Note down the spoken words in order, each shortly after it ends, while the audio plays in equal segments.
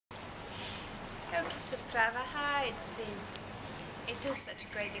Pravaha, it is such a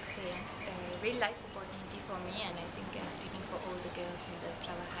great experience, a real life opportunity for me, and I think I'm speaking for all the girls in the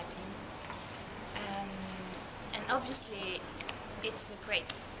Pravaha team. And obviously it's a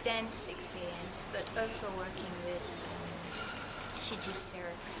great dance experience, but also working with Shiji sir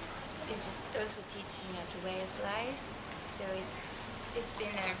is just also teaching us a way of life. So it's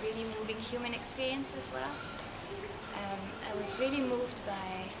been a really moving human experience as well. I was really moved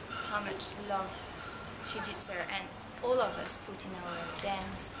by how much love Shiji sir and all of us put in our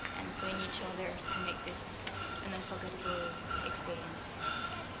dance and also in each other to make this an unforgettable experience.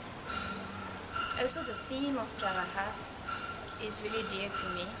 Also the theme of Pravaha is really dear to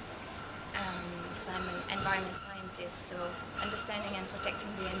me. So I'm an environment scientist, so understanding and protecting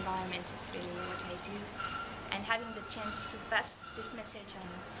the environment is really what I do. And having the chance to pass this message on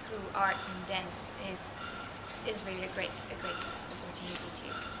through arts and dance is really a great opportunity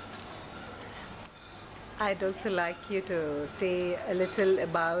too. I'd also like you to say a little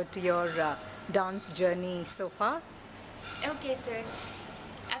about your dance journey so far. Okay, so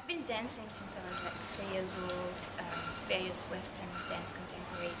I've been dancing since I was like 3 years old, various Western dance,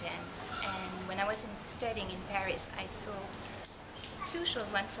 contemporary dance. And when I was studying in Paris, I saw 2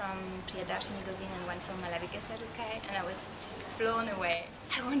 shows, one from Priyadarshini Govin and one from Malavika Sarukai, and I was just blown away.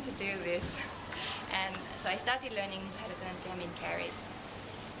 I want to do this. And so I started learning Bharatanatyam in Paris.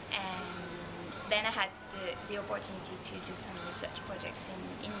 And then I had the opportunity to do some research projects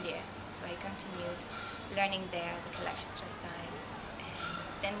in India. So I continued learning there the Kalakshatra style. And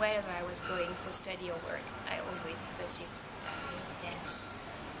then wherever I was going for study or work, I always pursued dance.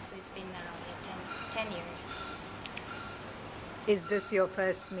 So it's been now 10 years. Is this your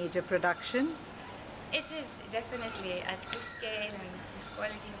first major production? It is, definitely. At this scale and this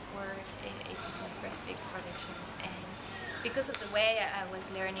quality of work, it is my first big production. And because of the way I was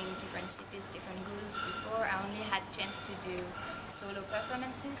learning different cities, different gurus before, I only had chance to do solo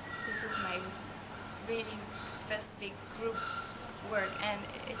performances. This is my really first big group work, and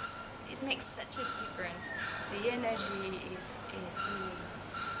it makes such a difference. The energy is really,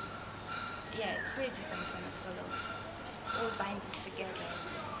 yeah, it's really different from a solo. It just all binds us together.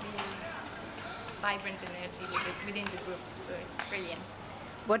 It's really vibrant energy within the group, so it's brilliant.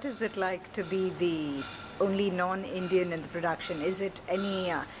 What is it like to be the only non-Indian in the production? Is it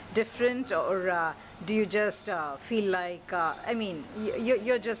any different, or do you just feel like, I mean,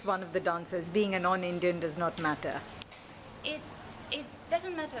 you're just one of the dancers, being a non-Indian does not matter? It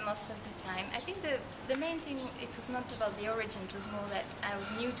doesn't matter most of the time. I think the main thing, it was not about the origin, it was more that I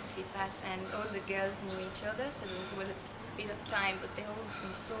was new to CIFAS and all the girls knew each other, so there was a bit of time, but they all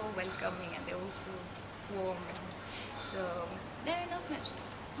been so welcoming and they're all so warm. So, no, not much,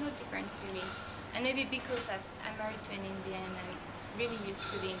 no difference really. And maybe because I'm married to an Indian and really used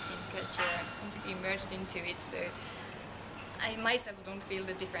to the Indian culture, completely immersed into it, so I myself don't feel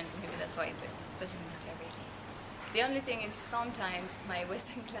the difference. Maybe that's why it doesn't matter really. The only thing is sometimes my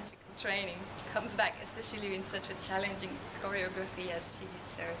Western classical training comes back, especially in such a challenging choreography as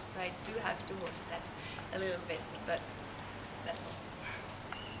Jiu-Jitsu, so I do have to watch that a little bit, but that's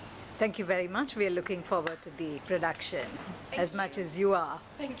all. Thank you very much. We are looking forward to the production as much as you are.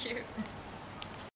 Thank you.